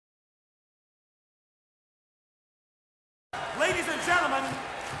Ladies and gentlemen,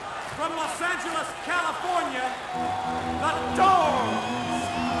 from Los Angeles, California, The Doors!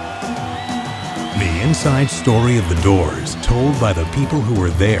 The inside story of The Doors, told by the people who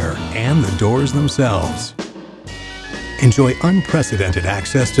were there and The Doors themselves. Enjoy unprecedented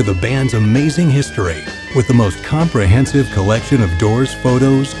access to the band's amazing history with the most comprehensive collection of Doors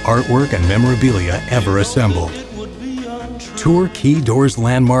photos, artwork, and memorabilia ever assembled. Tour key Doors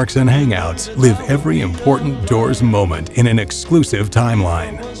landmarks and hangouts. Live every important Doors moment in an exclusive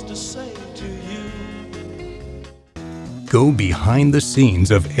timeline. Go behind the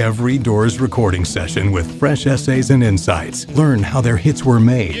scenes of every Doors recording session with fresh essays and insights. Learn how their hits were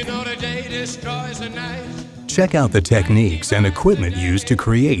made. Check out the techniques and equipment used to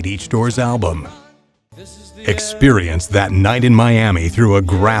create each Doors album. Experience that night in Miami through a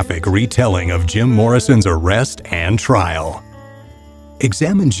graphic retelling of Jim Morrison's arrest and trial.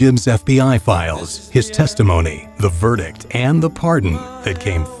 Examine Jim's FBI files, his testimony, the verdict, and the pardon that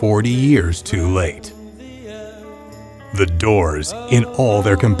came 40 years too late. The Doors in all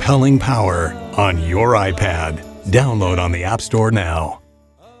their compelling power on your iPad. Download on the App Store now.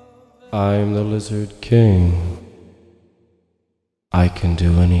 I'm the Lizard King. I can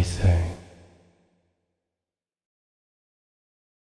do anything.